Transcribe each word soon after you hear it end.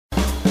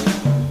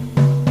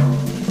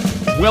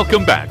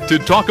Welcome back to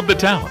Talk of the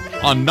Town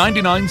on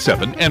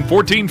 99.7 and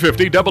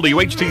 1450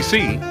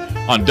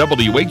 WHTC, on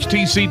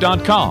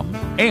WHTC.com,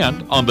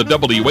 and on the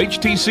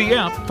WHTC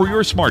app for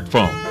your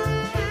smartphone.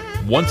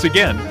 Once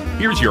again,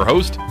 here's your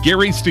host,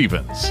 Gary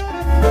Stevens.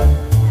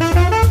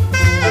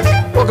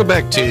 Welcome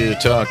back to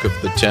Talk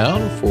of the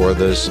Town for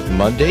this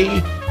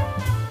Monday,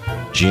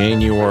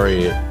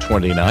 January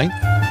 29th.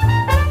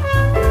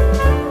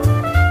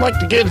 I'd like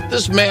to get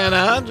this man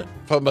on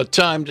from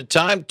time to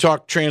time,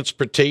 talk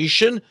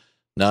transportation,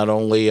 not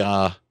only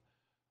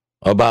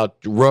about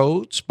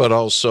roads, but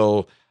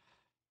also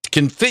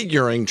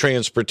configuring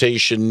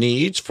transportation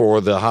needs for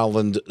the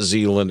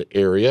Holland-Zeeland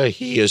area.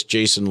 He is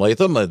Jason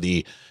Latham,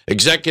 the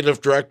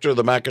Executive Director of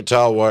the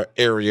Makatawa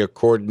Area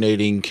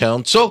Coordinating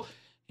Council,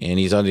 and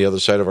he's on the other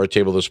side of our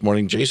table this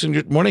morning. Jason,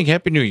 good morning.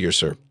 Happy New Year,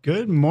 sir.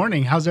 Good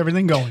morning. How's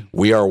everything going?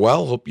 We are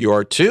well. Hope you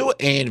are too.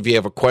 And if you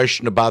have a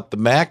question about the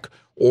MAC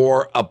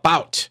or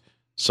about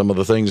some of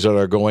the things that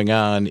are going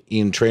on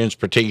in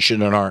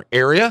transportation in our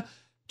area,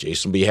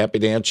 Jason will be happy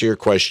to answer your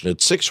question at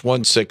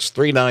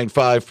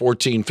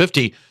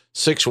 616-395-1450,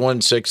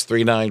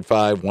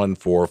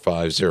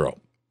 616-395-1450.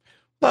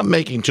 Not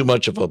making too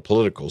much of a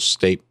political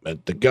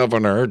statement. The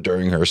governor,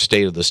 during her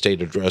State of the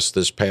State address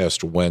this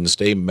past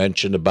Wednesday,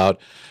 mentioned about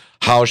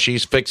how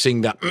she's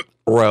fixing the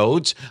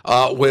roads,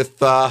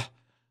 with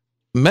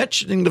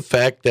mentioning the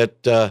fact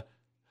that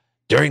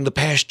during the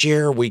past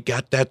year, we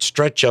got that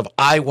stretch of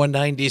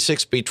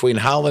I-196 between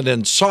Holland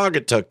and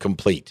Saugatuck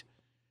complete.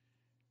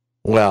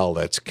 Well,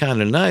 that's kind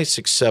of nice,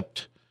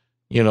 except,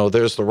 you know,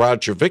 there's the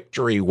Roger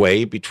Victory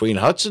Way between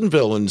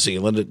Hudsonville and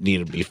Zeeland that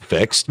needed to be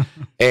fixed.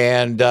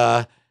 And,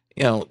 the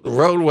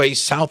roadway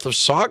south of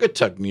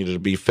Saugatuck needed to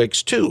be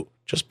fixed, too.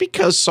 Just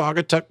because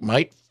Saugatuck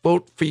might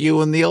vote for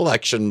you in the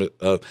election,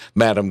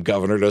 Madam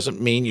Governor,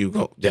 doesn't mean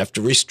you have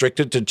to restrict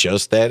it to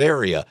just that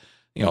area.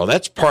 You know,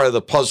 that's part of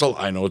the puzzle.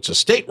 I know it's a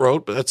state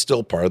road, but that's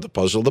still part of the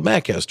puzzle the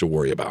MAC has to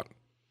worry about.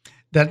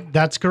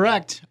 That's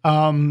correct.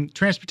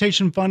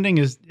 Transportation funding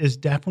is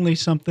definitely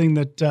something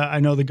that I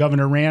know the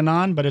governor ran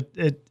on, but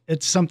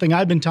it's something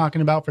I've been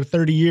talking about for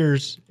 30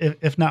 years,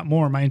 if not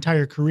more, my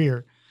entire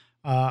career.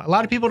 A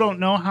lot of people don't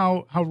know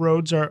how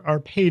roads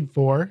are paid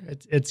for.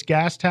 It's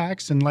gas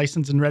tax and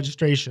license and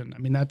registration. I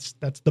mean, that's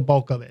the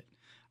bulk of it.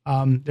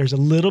 There's a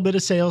little bit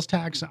of sales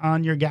tax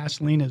on your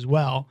gasoline as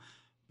well,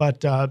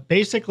 but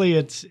basically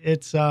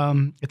it's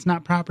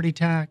not property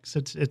tax.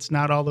 It's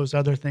not all those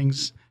other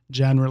things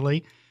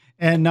generally.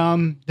 And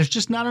there's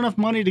just not enough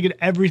money to get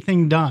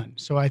everything done.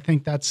 So I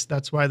think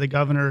that's why the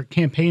governor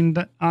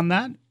campaigned on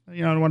that.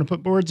 You know, I don't want to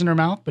put words in her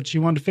mouth, but she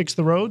wanted to fix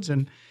the roads,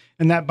 and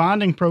that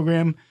bonding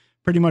program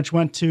pretty much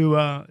went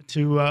to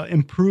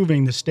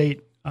improving the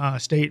state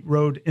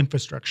road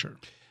infrastructure.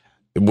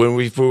 When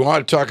if we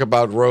want to talk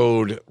about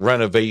road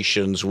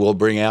renovations, we'll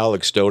bring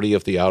Alex Doty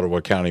of the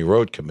Ottawa County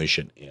Road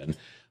Commission in.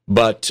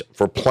 But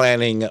for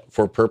planning,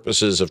 for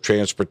purposes of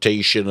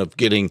transportation, of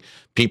getting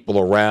people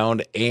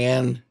around,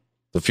 and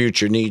the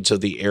future needs of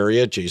the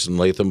area, Jason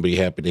Latham will be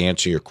happy to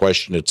answer your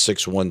question at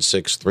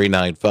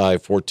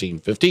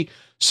 616-395-1450,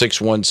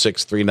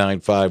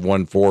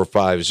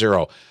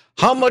 616-395-1450.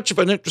 How much of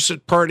an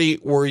interested party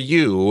were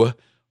you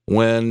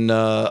when,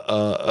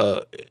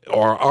 or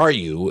are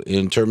you,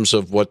 in terms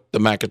of what the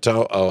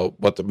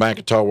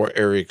Makatawa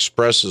Area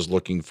Express is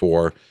looking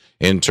for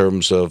in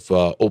terms of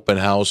open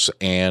house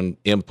and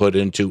input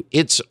into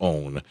its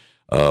own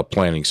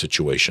planning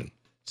situation?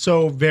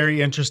 So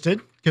very interested,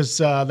 because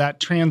that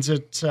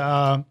transit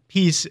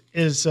piece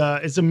is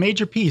a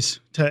major piece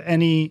to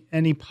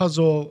any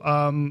puzzle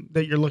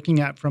that you're looking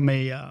at from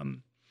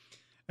an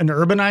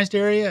urbanized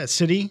area, a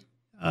city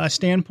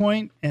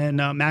standpoint. And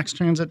Max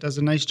Transit does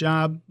a nice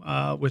job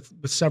with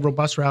several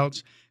bus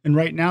routes. And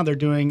right now they're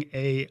doing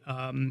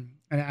an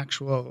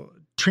actual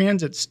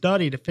transit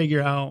study to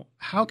figure out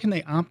how can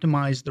they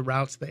optimize the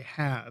routes they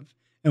have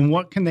and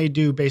what can they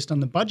do based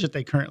on the budget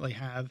they currently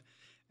have.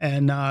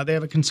 And they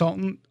have a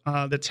consultant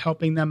that's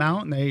helping them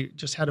out, and they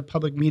just had a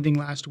public meeting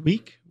last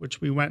week,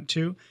 which we went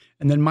to.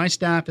 And then my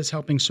staff is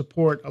helping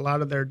support a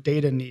lot of their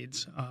data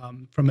needs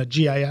from a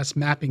GIS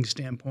mapping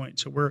standpoint.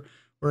 So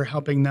we're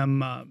helping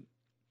them,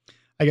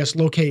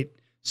 locate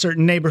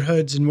certain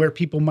neighborhoods and where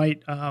people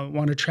might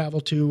want to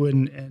travel to,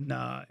 and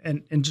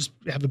just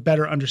have a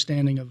better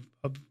understanding of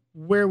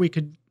where we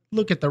could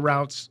look at the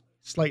routes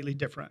slightly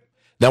different.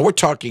 Now we're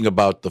talking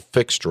about the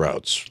fixed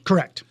routes.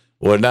 Correct.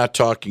 We're not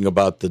talking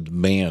about the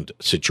demand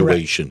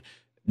situation. Correct.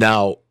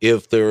 Now,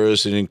 if there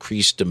is an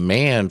increased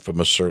demand from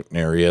a certain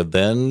area,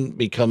 then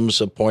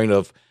becomes a point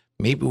of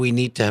maybe we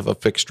need to have a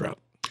fixed route.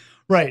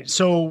 Right.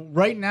 So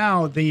right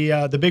now,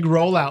 the big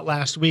rollout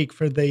last week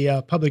for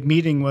the public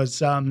meeting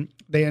was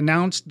they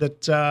announced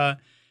that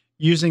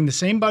using the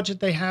same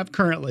budget they have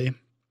currently,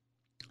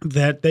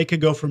 that they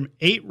could go from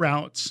 8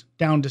 routes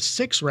down to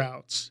 6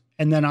 routes,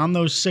 and then on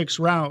those 6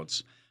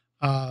 routes,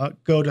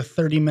 go to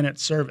 30-minute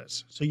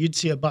service. So you'd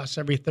see a bus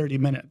every 30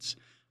 minutes,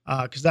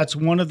 because that's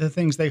one of the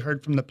things they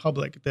heard from the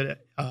public,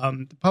 that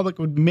the public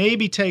would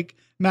maybe take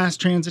mass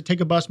transit,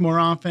 take a bus more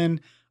often,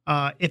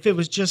 if it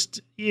was just,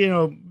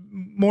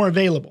 more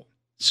available.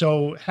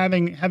 So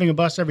having a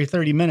bus every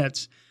 30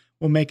 minutes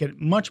will make it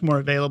much more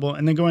available.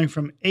 And then going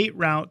from 8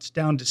 routes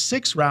down to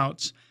 6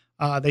 routes,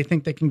 they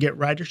think they can get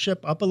ridership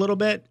up a little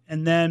bit.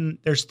 And then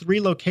there's 3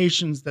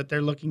 locations that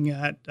they're looking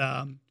at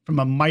from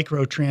a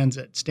micro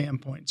transit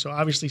standpoint. So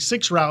obviously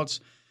 6 routes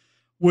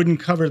wouldn't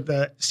cover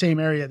the same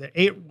area that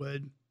 8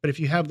 would. But if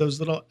you have those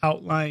little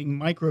outlying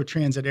micro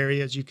transit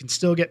areas, you can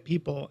still get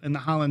people in the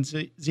Holland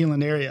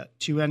Zeeland area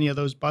to any of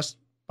those bus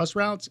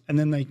routes, and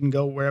then they can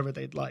go wherever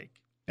they'd like.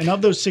 And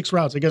of those 6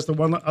 routes, I guess the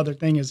one other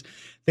thing is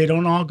they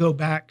don't all go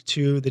back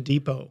to the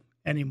depot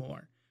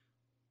anymore.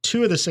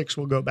 2 of the 6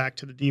 will go back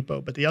to the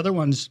depot, but the other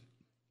ones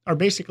are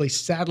basically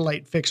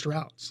satellite fixed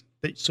routes,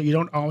 so you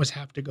don't always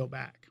have to go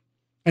back.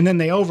 And then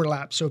they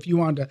overlap. So if you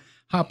wanted to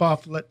hop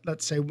off,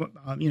 let's say,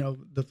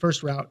 the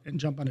first route and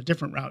jump on a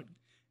different route,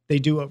 they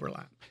do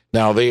overlap.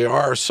 Now, they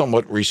are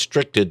somewhat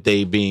restricted,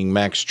 they being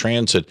Max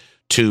Transit,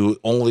 to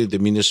only the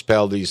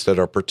municipalities that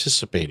are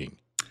participating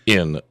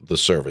in the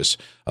service.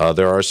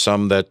 There are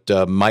some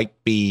that might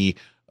be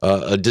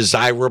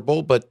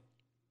desirable, but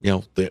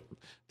the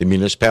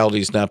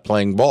municipality's not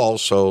playing ball,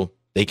 so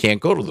they can't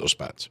go to those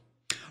spots.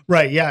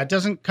 Right. Yeah, it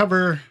doesn't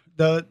cover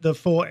the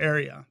full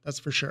area, that's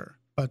for sure.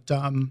 But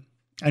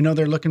I know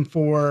they're looking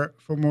for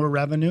more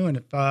revenue, and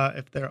if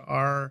there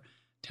are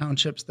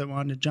townships that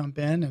want to jump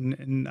in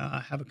and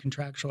have a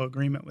contractual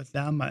agreement with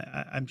them,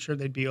 I'm sure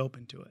they'd be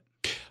open to it.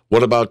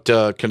 What about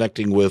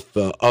connecting with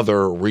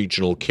other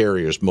regional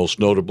carriers, most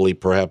notably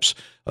perhaps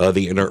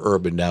the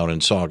Interurban down in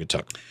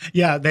Saugatuck?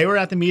 Yeah, they were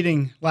at the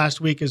meeting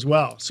last week as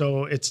well.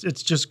 So it's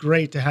just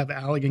great to have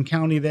Allegan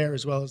County there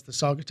as well as the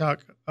Saugatuck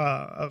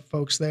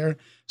folks there.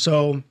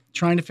 So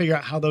trying to figure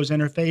out how those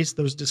interface,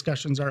 those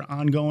discussions are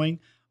ongoing.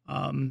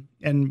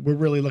 And we're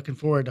really looking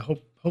forward to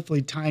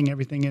hopefully tying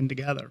everything in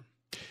together.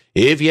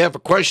 If you have a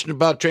question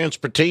about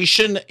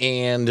transportation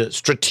and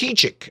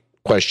strategic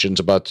questions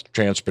about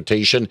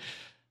transportation,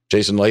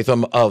 Jason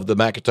Latham of the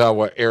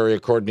Makatawa Area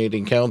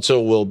Coordinating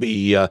Council will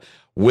be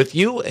with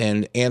you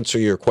and answer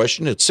your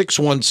question at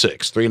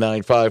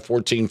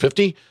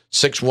 616-395-1450,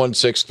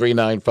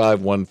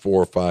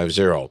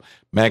 616-395-1450.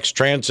 Max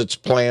Transit's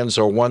plans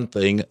are one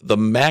thing. The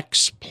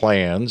MAX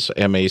plans,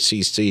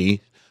 MACC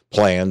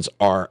plans,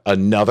 are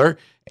another.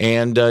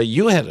 And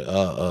you had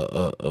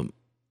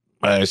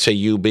I say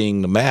you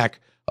being the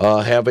MAC,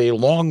 have a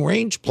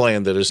long-range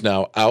plan that is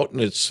now out, and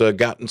it's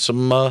gotten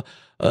some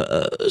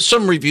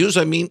reviews.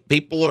 I mean,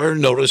 people are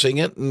noticing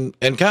it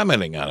and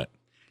commenting on it.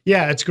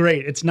 Yeah, it's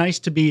great. It's nice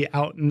to be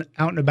out and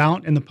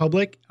about in the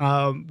public.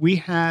 We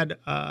had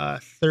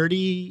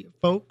 30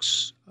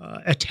 folks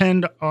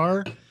attend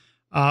our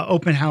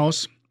open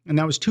house, and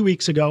that was 2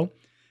 weeks ago,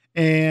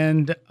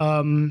 and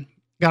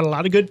got a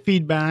lot of good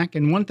feedback.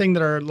 And one thing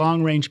that our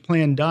long range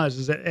plan does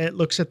is that it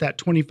looks at that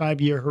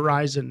 25-year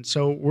horizon.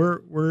 So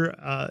we're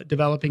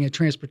developing a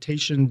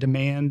transportation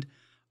demand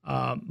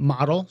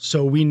model.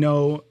 So we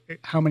know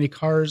how many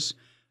cars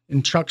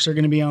and trucks are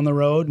going to be on the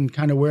road and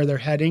kind of where they're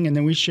heading. And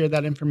then we share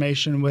that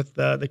information with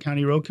the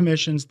county road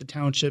commissions, the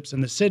townships,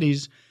 and the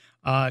cities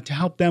to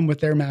help them with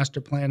their master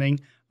planning,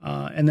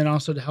 and then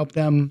also to help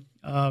them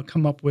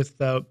come up with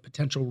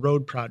potential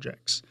road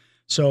projects.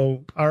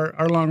 So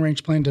our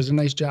long-range plan does a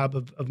nice job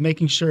of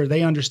making sure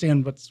they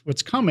understand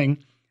what's coming,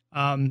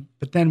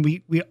 but then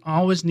we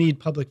always need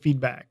public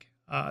feedback.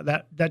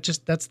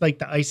 That's like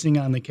the icing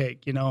on the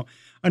cake,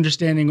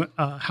 understanding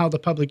how the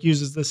public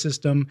uses the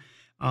system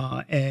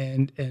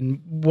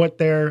and what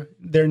their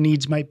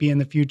needs might be in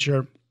the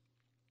future.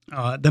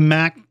 The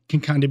MAC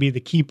can kind of be the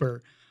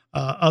keeper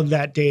of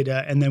that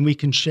data, and then we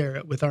can share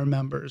it with our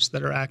members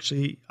that are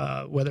actually,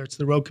 whether it's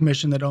the road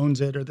commission that owns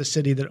it or the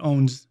city that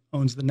owns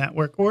the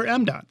network, or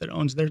MDOT that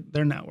owns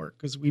their network,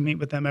 because we meet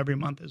with them every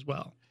month as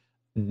well.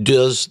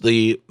 Does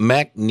the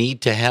MAC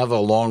need to have a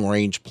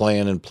long-range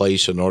plan in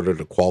place in order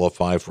to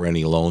qualify for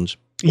any loans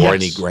or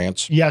any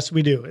grants? Yes,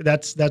 we do.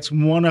 That's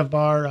one of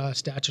our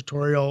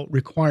statutorial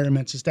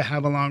requirements, is to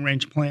have a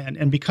long-range plan.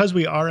 And because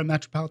we are a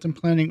metropolitan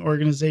planning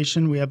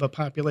organization, we have a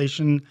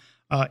population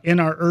in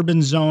our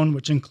urban zone,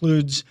 which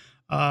includes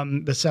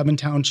the 7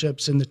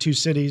 townships and the 2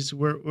 cities.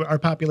 Our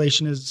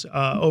population is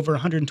over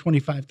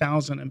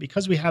 125,000. And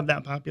because we have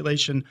that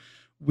population,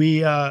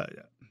 we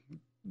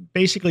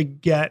basically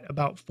get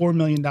about $4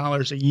 million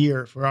a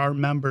year for our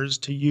members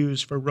to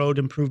use for road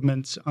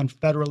improvements on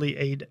federally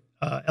aid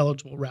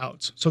eligible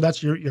routes. So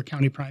that's your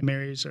county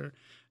primaries or,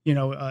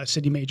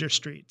 city major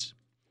streets.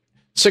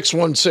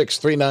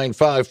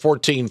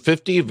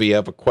 616-395-1450. If you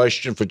have a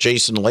question for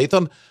Jason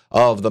Latham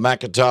of the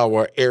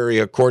Makatawa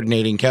Area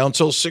Coordinating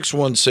Council,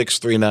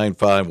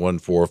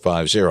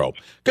 616-395-1450.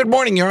 Good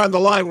morning. You're on the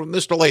line with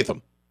Mr.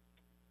 Latham.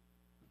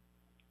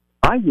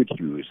 I would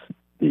use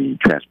the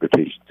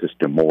transportation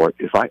system more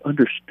if I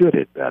understood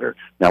it better.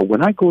 Now,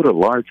 when I go to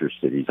larger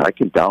cities, I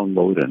can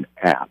download an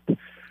app,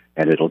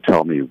 and it'll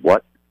tell me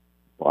what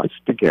bus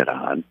to get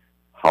on,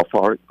 how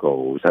far it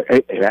goes.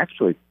 It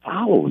actually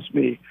follows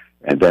me,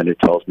 and then it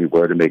tells me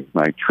where to make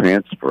my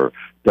transfer.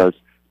 Does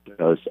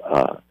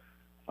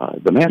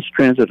The Mass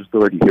Transit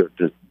Authority here,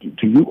 do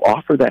you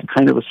offer that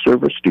kind of a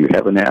service? Do you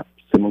have an app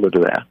similar to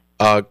that?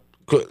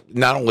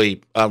 Not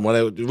only, I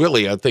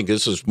think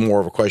this is more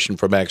of a question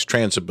for Max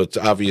Transit, but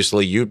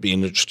obviously you'd be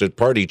an interested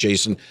party,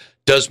 Jason.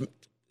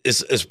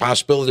 Is a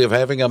possibility of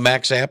having a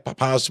Max app a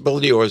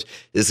possibility, or is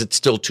it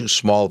still too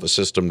small of a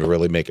system to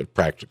really make it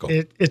practical?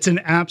 It's an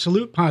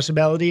absolute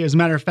possibility. As a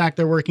matter of fact,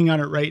 they're working on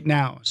it right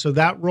now. So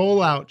that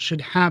rollout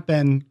should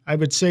happen, I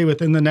would say,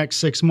 within the next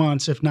 6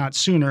 months, if not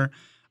sooner.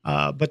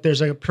 But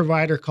there's a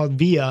provider called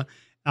Via,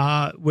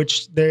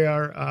 which they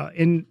are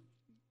in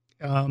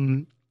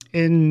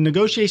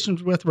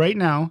negotiations with right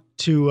now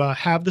to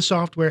have the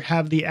software,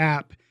 have the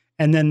app,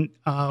 and then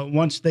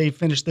once they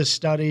finish this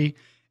study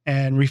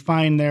and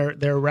refine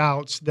their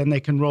routes, then they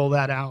can roll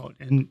that out,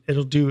 and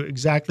it'll do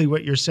exactly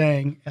what you're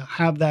saying.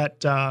 Have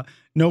that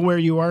know where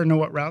you are, know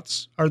what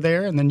routes are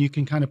there, and then you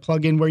can kind of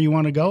plug in where you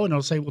want to go, and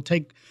it'll say, "Well,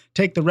 take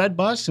the red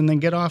bus, and then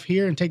get off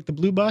here and take the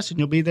blue bus, and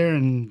you'll be there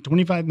in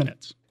 25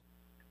 minutes."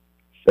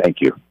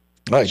 Thank you.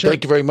 All right,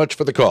 Thank you very much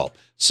for the call.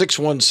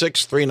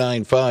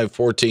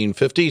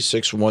 616-395-1450,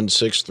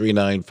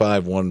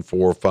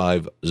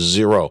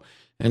 616-395-1450.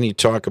 Any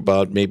talk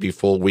about maybe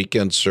full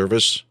weekend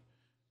service?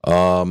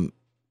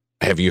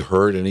 Have you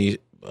heard any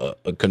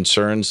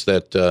concerns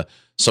that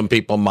some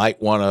people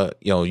might want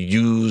to,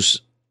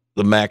 use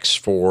the Max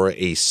for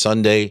a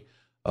Sunday?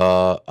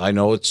 I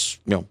know it's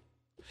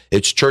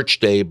church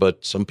day,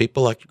 but some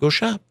people like to go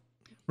shop.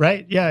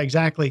 Right. Yeah,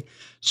 exactly.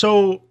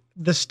 So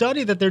the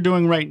study that they're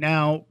doing right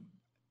now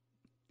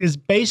is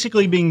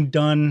basically being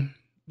done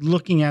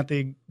looking at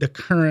the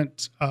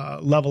current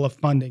level of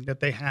funding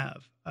that they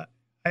have.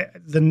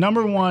 The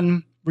number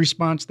one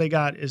response they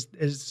got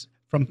is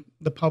from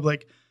the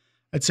public,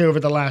 I'd say over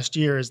the last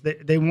year, is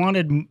they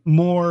wanted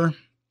more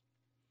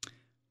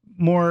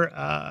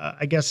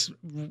I guess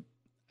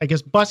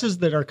buses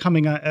that are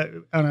coming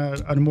on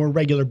a more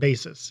regular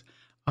basis.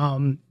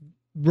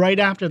 Right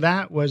after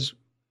that was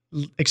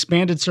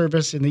expanded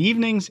service in the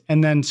evenings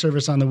and then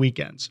service on the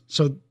weekends.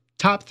 So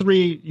top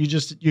three, you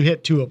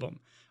hit two of them.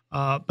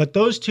 But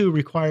those two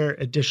require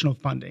additional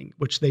funding,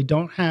 which they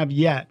don't have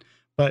yet.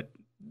 But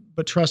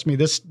trust me,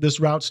 this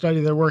route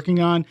study they're working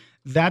on,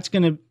 that's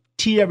going to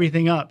tee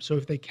everything up. So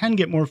if they can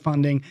get more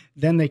funding,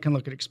 then they can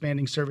look at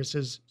expanding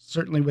services,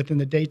 certainly within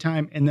the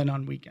daytime and then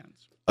on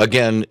weekends.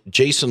 Again,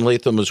 Jason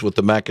Latham is with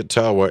the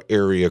Macatawa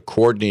Area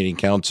Coordinating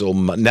Council,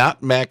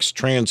 not Max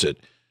Transit,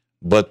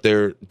 but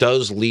there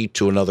does lead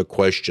to another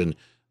question.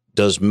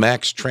 Does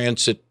Max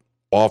Transit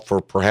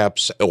offer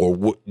perhaps,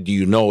 or do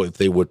you know if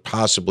they would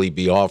possibly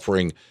be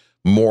offering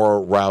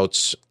more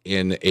routes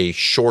in a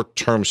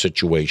short-term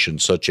situation,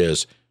 such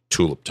as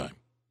tulip time?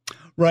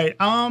 Right.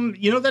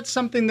 That's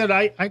something that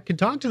I could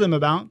talk to them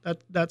about.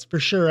 That's for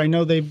sure. I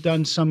know they've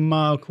done some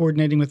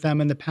coordinating with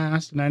them in the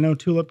past, and I know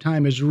Tulip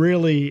Time is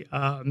really,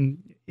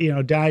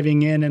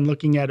 diving in and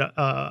looking at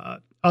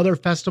other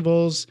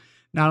festivals,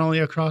 not only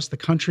across the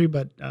country,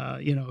 but,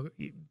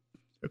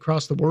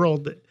 across the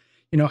world.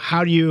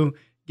 How do you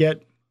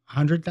get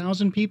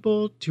 100,000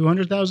 people,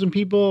 200,000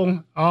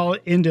 people all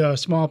into a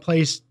small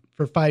place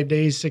for 5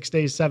 days, 6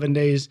 days, 7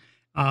 days,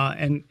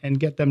 and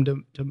get them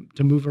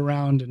to move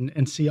around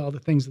and see all the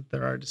things that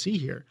there are to see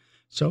here.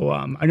 So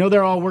I know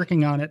they're all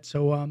working on it.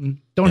 So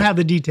don't have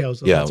the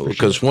details. Yeah,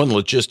 because one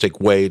logistic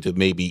way to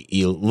maybe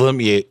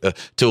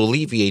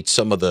alleviate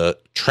some of the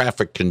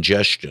traffic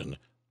congestion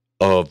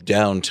of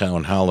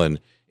downtown Holland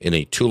in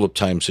a tulip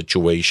time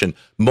situation,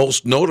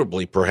 most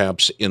notably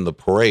perhaps in the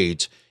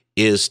parades,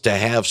 is to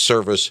have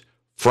service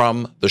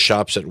from the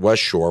shops at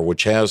West Shore,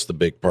 which has the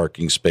big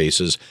parking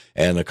spaces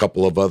and a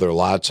couple of other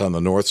lots on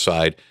the north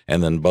side,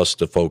 and then bus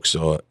the folks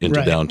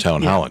into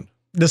downtown Holland.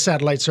 The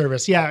satellite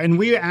service. Yeah. And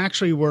we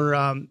actually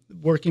were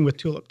working with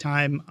Tulip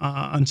Time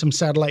on some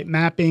satellite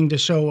mapping to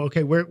show,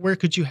 okay, where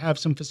could you have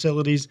some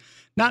facilities,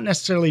 not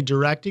necessarily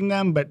directing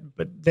them, but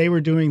they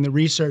were doing the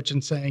research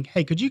and saying,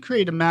 hey, could you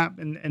create a map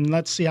and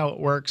let's see how it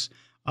works,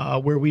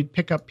 where we'd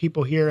pick up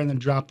people here and then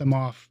drop them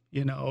off,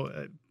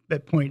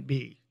 at point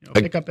B.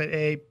 Pick up at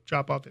A,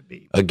 drop off at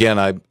B. Again,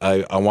 I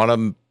want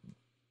to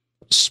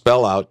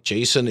spell out,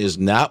 Jason is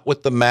not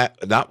with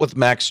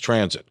Max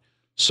Transit.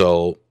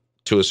 So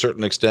to a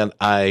certain extent,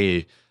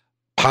 I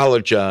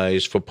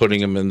apologize for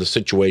putting him in the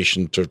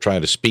situation to try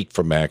to speak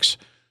for Max,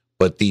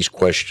 but these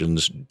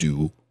questions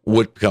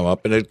would come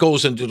up, and it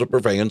goes into the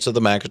purveyance of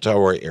the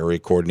Macatawa Area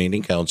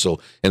Coordinating Council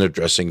in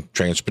addressing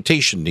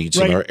transportation needs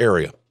in our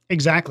area.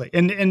 Exactly.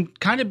 And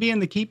kind of being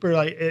the keeper,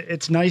 like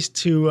it's nice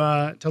to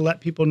let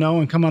people know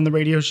and come on the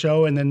radio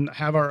show and then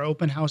have our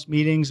open house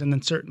meetings. And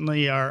then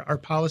certainly our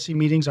policy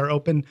meetings are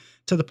open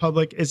to the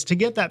public, is to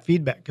get that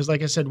feedback. Because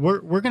like I said,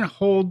 we're going to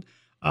hold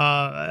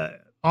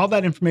all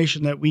that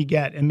information that we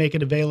get and make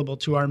it available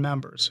to our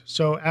members.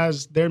 So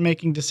as they're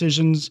making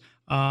decisions,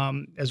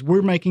 as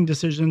we're making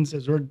decisions,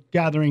 as we're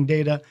gathering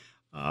data,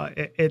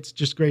 it's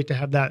just great to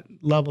have that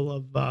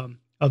level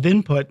of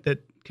input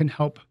that can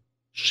help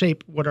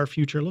shape what our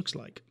future looks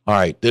like. All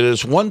right. There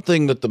is one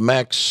thing that the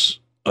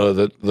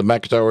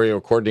Macatawa Area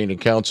Coordinating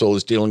Council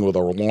is dealing with, a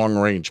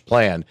long-range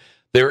plan.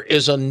 There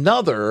is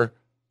another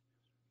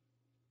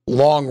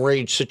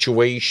long-range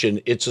situation.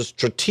 It's a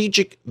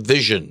strategic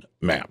vision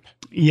map.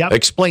 Yep.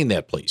 Explain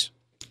that, please.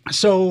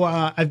 So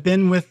I've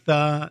been with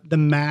the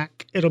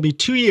MAC. It'll be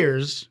 2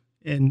 years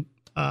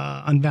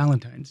on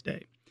Valentine's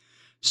Day.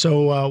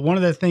 So one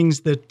of the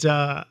things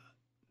that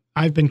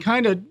I've been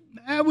kind of,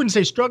 I wouldn't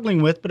say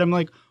struggling with, but I'm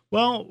like,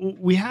 well,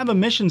 we have a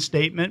mission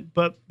statement,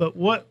 but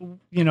what,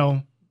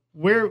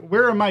 where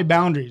are my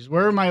boundaries?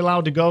 Where am I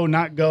allowed to go,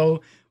 not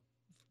go?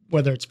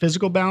 Whether it's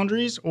physical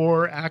boundaries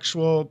or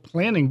actual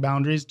planning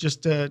boundaries,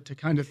 just to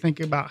kind of think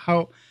about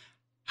how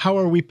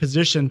are we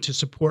positioned to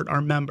support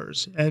our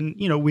members. And,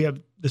 we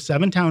have the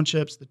 7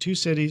 townships, the 2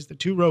 cities, the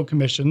 2 road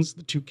commissions,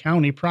 the 2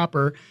 county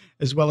proper,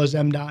 as well as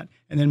MDOT,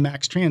 and then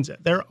Max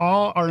Transit. They're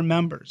all our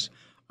members.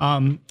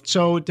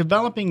 So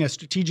developing a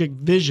strategic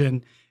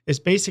vision is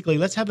basically,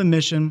 let's have a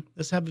mission,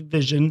 let's have a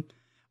vision,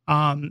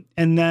 and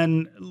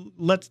then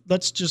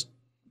let's just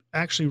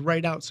actually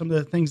write out some of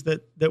the things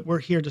that we're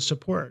here to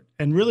support.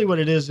 And really what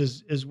it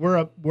is we're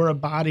a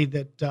body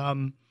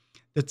that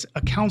that's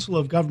a council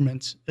of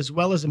governments as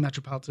well as a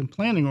metropolitan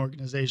planning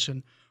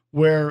organization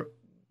where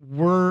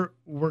we're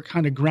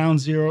kind of ground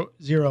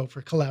zero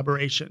for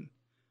collaboration.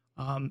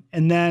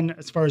 And then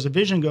as far as the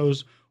vision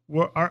goes,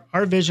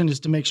 our vision is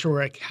to make sure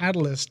we're a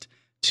catalyst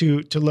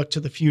to look to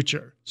the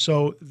future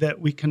so that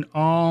we can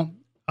all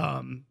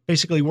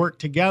basically work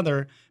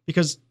together,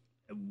 because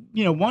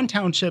one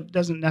township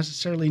doesn't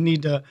necessarily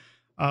need to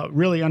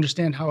really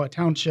understand how a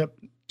township,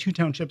 2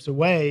 townships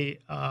away,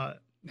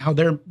 how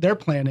they're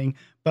planning.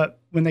 But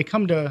when they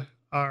come to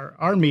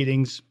our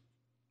meetings,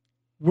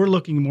 we're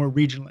looking more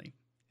regionally,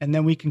 and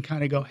then we can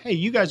kind of go, hey,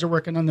 you guys are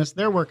working on this,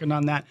 they're working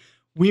on that.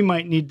 We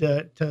might need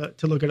to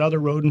look at other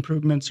road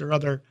improvements or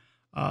other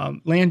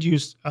land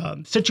use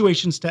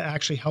situations to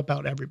actually help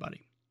out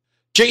everybody.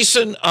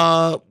 Jason,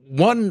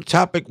 one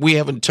topic we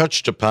haven't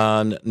touched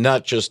upon,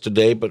 not just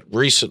today, but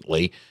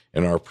recently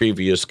in our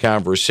previous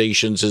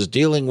conversations, is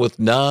dealing with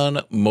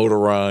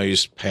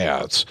non-motorized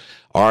paths.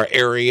 Our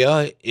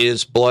area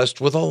is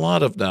blessed with a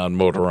lot of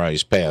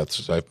non-motorized paths.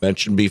 As I've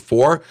mentioned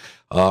before,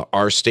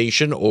 our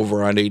station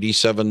over on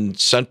 87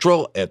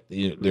 Central at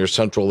their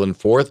Central and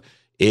 4th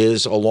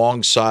is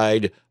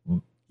alongside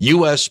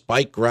U.S.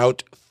 Bike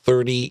Route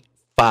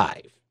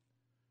 35.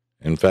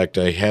 In fact,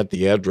 I had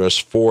the address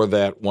for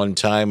that one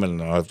time,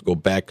 and I'll have to go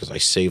back because I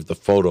saved the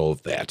photo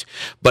of that.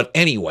 But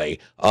anyway,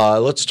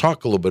 let's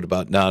talk a little bit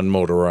about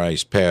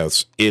non-motorized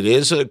paths. It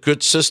is a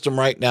good system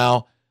right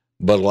now,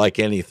 but like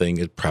anything,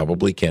 it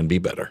probably can be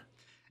better.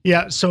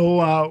 Yeah,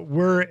 so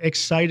we're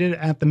excited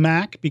at the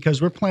MAC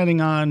because we're planning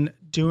on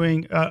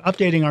doing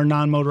updating our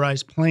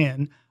non-motorized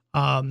plan,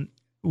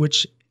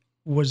 which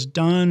was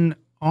done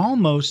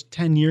almost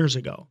 10 years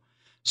ago.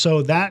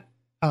 So that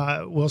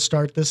will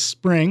start this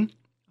spring.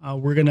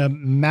 We're going to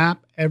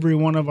map every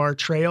one of our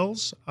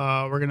trails.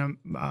 We're going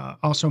to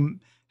also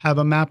have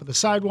a map of the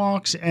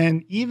sidewalks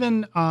and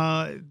even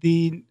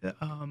the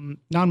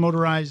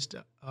non-motorized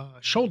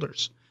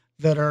shoulders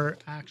that are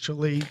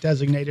actually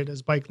designated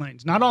as bike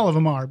lanes. Not all of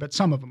them are, but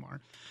some of them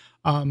are.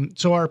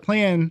 So our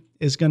plan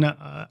is going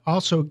to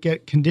also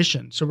get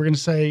conditioned. So we're going to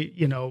say,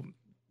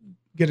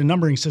 get a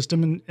numbering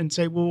system and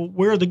say, well,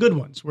 where are the good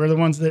ones? Where are the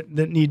ones that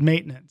need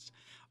maintenance?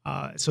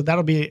 So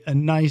that'll be a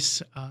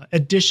nice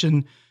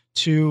addition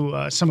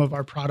to some of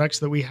our products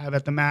that we have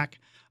at the MAC.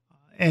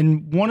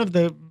 And one of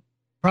the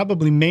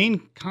probably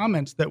main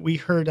comments that we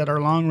heard at our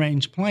long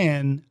range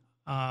plan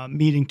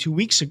meeting 2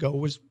 weeks ago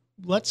was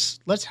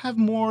let's have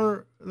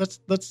more, let's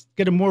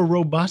get a more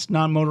robust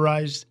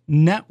non-motorized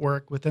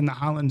network within the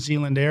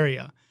Holland-Zeeland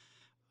area.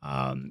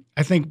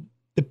 I think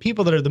the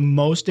people that are the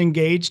most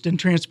engaged in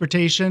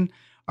transportation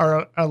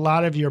are a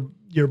lot of your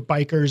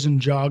bikers and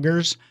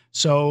joggers.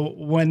 So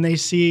when they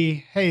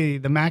see, hey,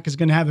 the MAC is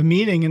going to have a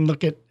meeting and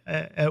look at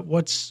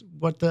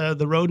what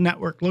the road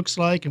network looks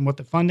like and what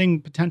the funding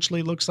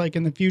potentially looks like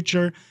in the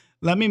future,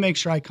 let me make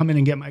sure I come in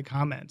and get my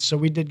comments. So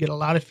we did get a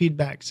lot of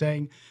feedback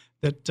saying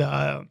that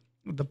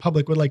the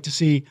public would like to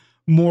see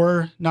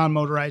more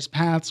non-motorized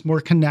paths,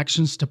 more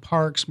connections to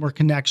parks, more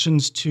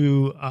connections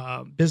to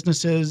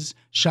businesses,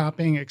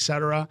 shopping,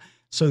 etc.,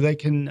 so they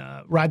can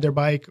ride their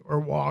bike or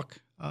walk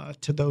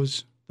to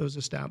those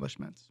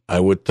establishments. I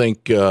would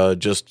think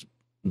just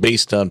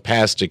based on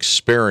past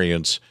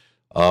experience,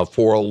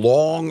 for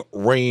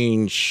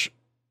long-range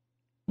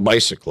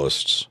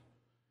bicyclists,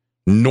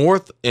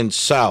 north and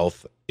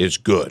south is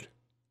good.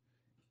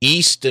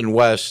 East and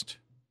west,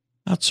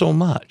 not so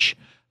much.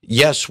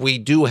 Yes, we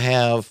do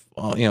have,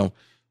 a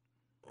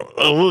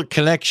little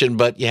connection,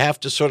 but you have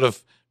to sort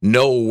of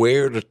know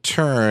where to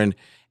turn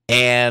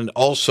and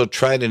also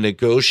try to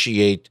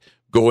negotiate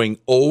going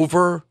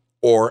over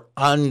or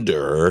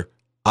under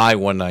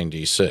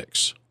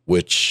I-196,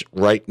 which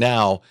right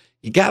now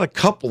you got a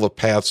couple of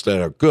paths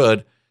that are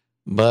good,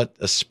 but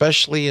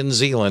especially in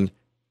Zeeland,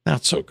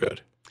 not so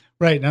good.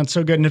 Right, not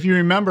so good. And if you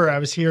remember, I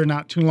was here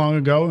not too long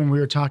ago, and we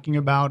were talking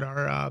about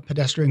our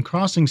pedestrian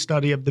crossing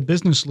study of the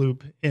business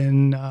loop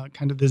in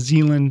kind of the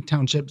Zeeland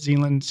Township,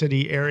 Zeeland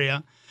City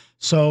area.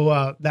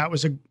 So that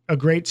was a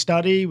great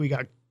study. We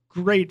got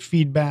great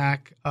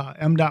feedback.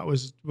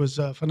 MDOT was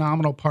a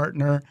phenomenal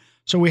partner.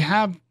 So we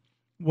have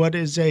what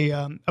is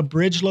a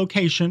bridge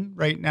location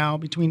right now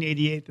between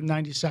 88th and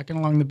 92nd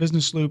along the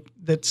business loop.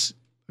 That's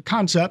a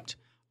concept.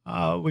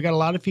 We got a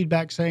lot of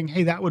feedback saying,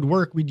 hey, that would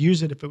work. We'd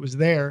use it if it was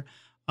there.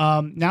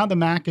 Now the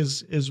MAC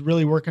is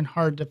really working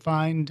hard to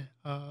find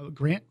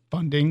grant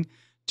funding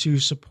to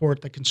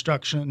support the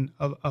construction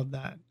of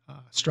that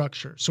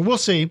structure. So we'll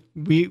see.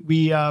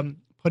 We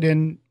put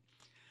in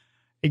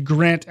a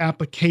grant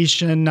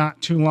application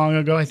not too long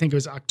ago. I think it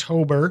was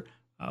October.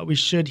 We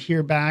should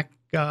hear back.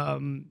 I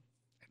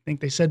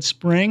think they said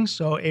spring,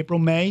 so April,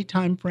 May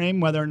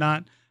timeframe, whether or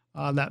not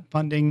that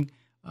funding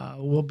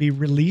will be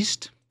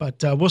released.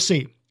 But we'll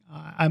see.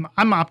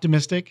 I'm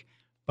optimistic,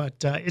 but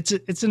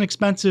it's an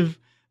expensive.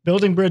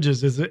 Building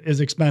bridges is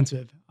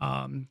expensive,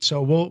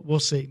 so we'll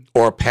see.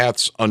 Or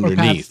paths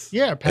underneath,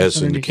 paths as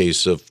underneath. in the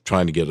case of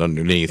trying to get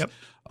underneath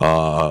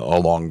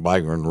along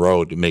Byron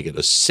Road to make it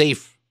a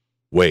safe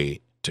way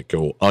to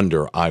go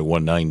under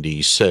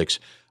I-196.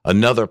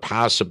 Another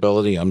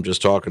possibility, I'm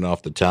just talking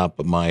off the top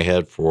of my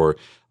head, for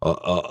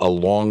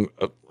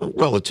a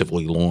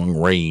relatively long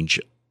range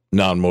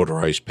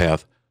non-motorized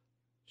path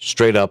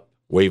straight up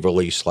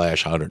Waverly /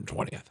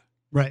 120th.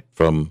 Right.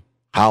 From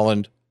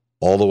Holland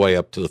all the way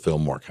up to the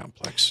Fillmore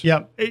Complex.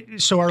 Yeah.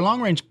 So our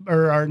long range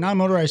or our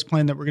non-motorized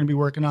plan that we're going to be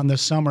working on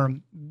this summer,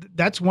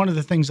 that's one of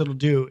the things it'll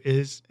do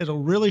is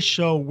it'll really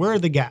show where are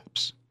the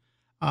gaps.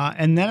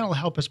 And then it'll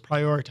help us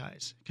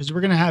prioritize, because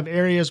we're going to have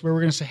areas where we're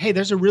going to say, hey,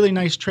 there's a really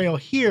nice trail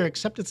here,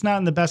 except it's not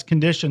in the best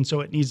condition, so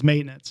it needs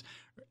maintenance.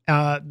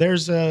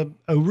 There's a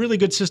really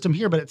good system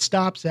here, but it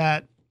stops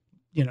at,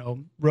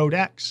 road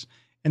X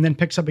and then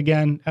picks up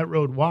again at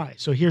road Y.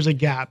 So here's a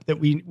gap that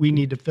we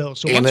need to fill.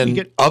 So and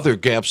then other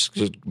gaps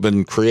have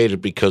been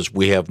created because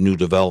we have new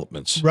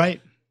developments. Right.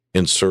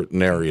 In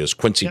certain areas,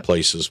 Quincy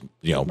places,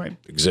 Right.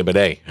 Exhibit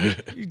A.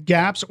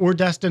 Gaps or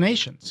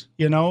destinations.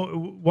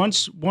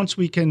 Once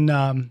we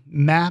can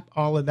map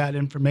all of that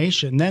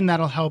information, then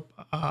that'll help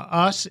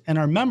us and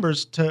our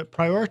members to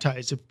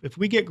prioritize. If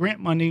we get grant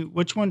money,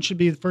 which one should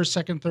be the first,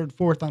 second, third,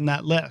 fourth on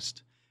that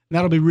list? And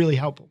that'll be really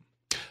helpful.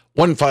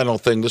 One final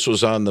thing. This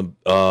was on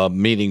the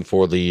meeting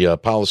for the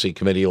policy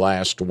committee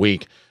last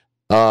week.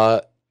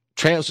 Under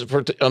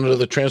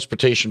the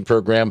transportation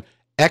program,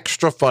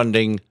 extra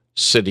funding.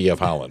 City of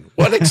Holland.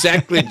 What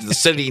exactly does the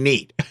city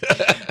need?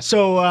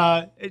 So,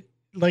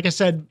 like I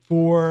said,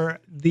 for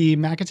the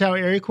Macatawa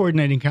Area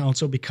Coordinating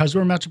Council, because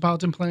we're a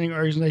metropolitan planning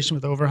organization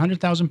with over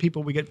 100,000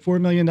 people, we get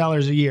 $4 million a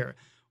year.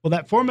 Well,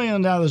 that $4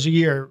 million a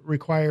year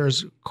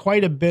requires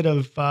quite a bit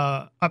of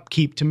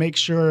upkeep to make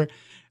sure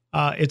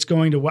it's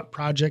going to what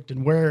project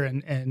and where,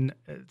 and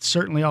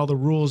certainly all the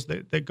rules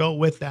that go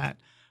with that.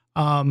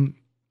 One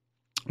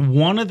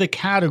of the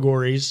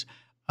categories,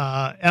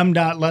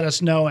 MDOT let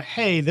us know,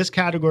 hey, this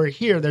category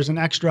here, there's an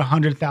extra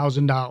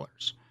 $100,000.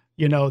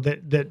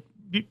 That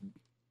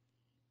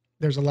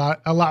there's a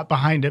lot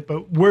behind it,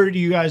 but where do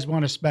you guys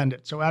want to spend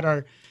it? So at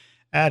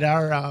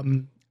our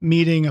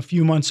meeting a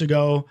few months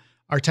ago,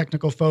 our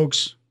technical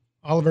folks,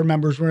 all of our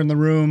members were in the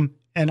room,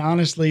 and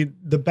honestly,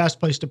 the best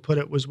place to put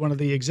it was one of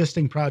the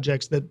existing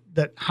projects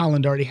that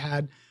Holland already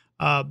had,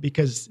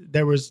 because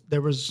there was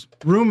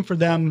room for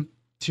them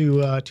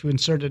to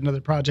insert another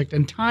project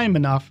and time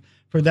enough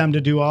for them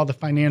to do all the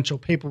financial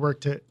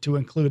paperwork to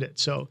include it.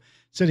 So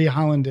City of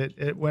Holland,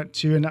 it went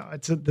to, and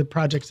the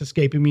project's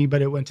escaping me,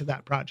 but it went to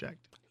that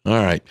project. All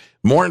right.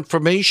 More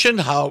information.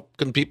 How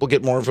can people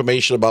get more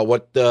information about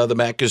what the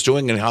MAC is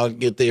doing and how to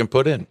get the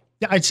input in?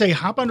 Yeah, I'd say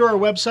hop onto our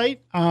website,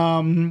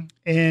 and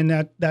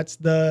that's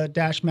the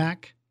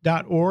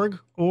 -mac.org,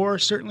 or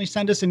certainly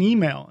send us an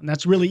email. And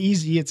that's really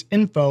easy. It's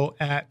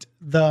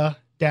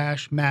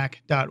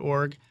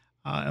info@the-mac.org.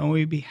 And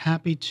we'd be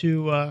happy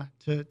to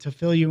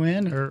fill you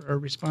in or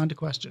respond to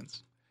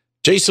questions.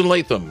 Jason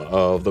Latham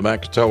of the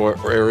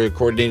Macatawa Area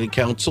Coordinating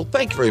Council,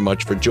 thank you very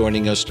much for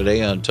joining us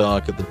today on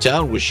Talk of the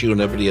Town. Wish you and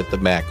everybody at the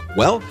MAC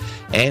well,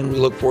 and we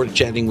look forward to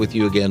chatting with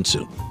you again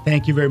soon.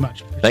 Thank you very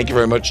much. Thank you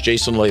very much,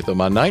 Jason Latham,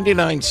 on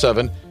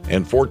 99.7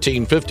 and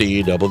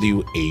 1450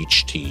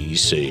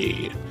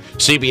 WHTC.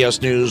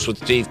 CBS News with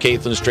Steve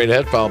Kathan straight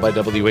ahead, followed by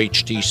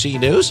WHTC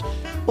News.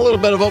 A little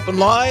bit of open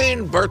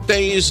line,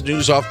 birthdays,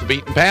 news off the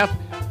beaten path,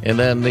 and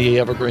then the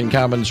Evergreen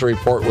Commons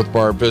Report with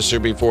Barb Visser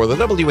before the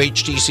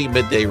WHTC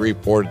Midday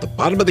Report at the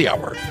bottom of the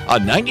hour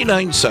on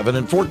 99.7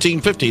 and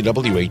 1450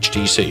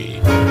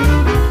 WHTC.